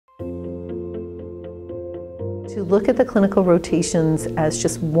To look at the clinical rotations as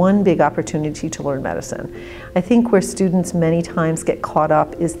just one big opportunity to learn medicine. I think where students many times get caught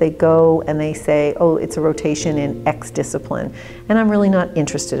up is they go and they say, oh, it's a rotation in X discipline, and I'm really not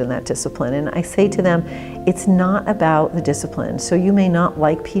interested in that discipline. And I say to them, it's not about the discipline. So you may not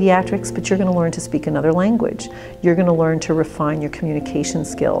like pediatrics, but you're going to learn to speak another language. You're going to learn to refine your communication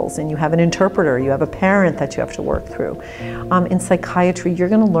skills, and you have an interpreter, you have a parent that you have to work through. In psychiatry, you're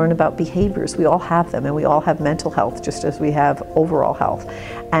going to learn about behaviors. We all have them, and we all have mental health just as we have overall health.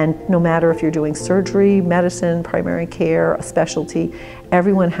 And no matter if you're doing surgery, medicine, primary care, a specialty,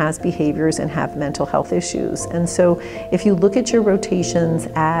 everyone has behaviors and have mental health issues. And so if you look at your rotations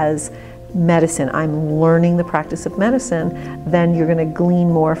as medicine, I'm learning the practice of medicine, then you're going to glean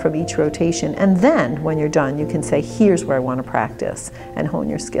more from each rotation. And then when you're done, you can say, here's where I want to practice and hone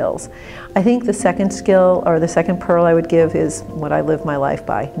your skills. I think the second skill, or the second pearl I would give, is what I live my life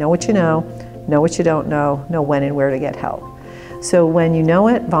by. Know what you know what you don't know when and where to get help. So when you know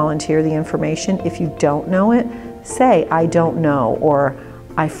it, volunteer the information. If you don't know it, say, I don't know, or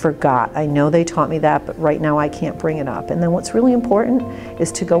I forgot. I know they taught me that, but right now I can't bring it up. And then what's really important is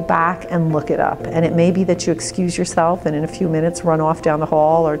to go back and look it up. And it may be that you excuse yourself and in a few minutes run off down the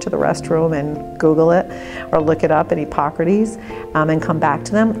hall or to the restroom and Google it or look it up in Hippocrates and come back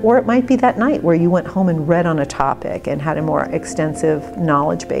to them. Or it might be that night where you went home and read on a topic and had a more extensive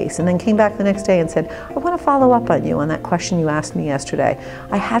knowledge base and then came back the next day and said, I want to follow up on you on that question you asked me yesterday.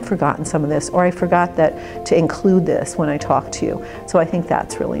 I had forgotten some of this, or I forgot that to include this when I talked to you. So I think that's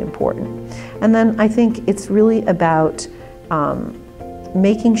really important. And then I think it's really about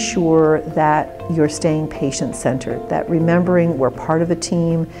making sure that you're staying patient-centered, that remembering we're part of a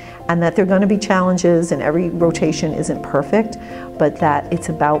team and that there are going to be challenges and every rotation isn't perfect, but that it's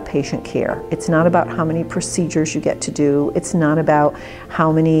about patient care. It's not about how many procedures you get to do. It's not about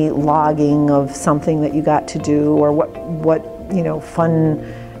how many logging of something that you got to do or what fun,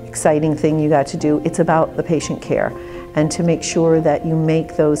 exciting thing you got to do. It's about the patient care, and to make sure that you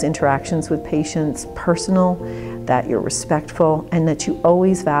make those interactions with patients personal, that you're respectful, and that you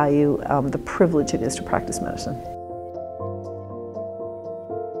always value the privilege it is to practice medicine.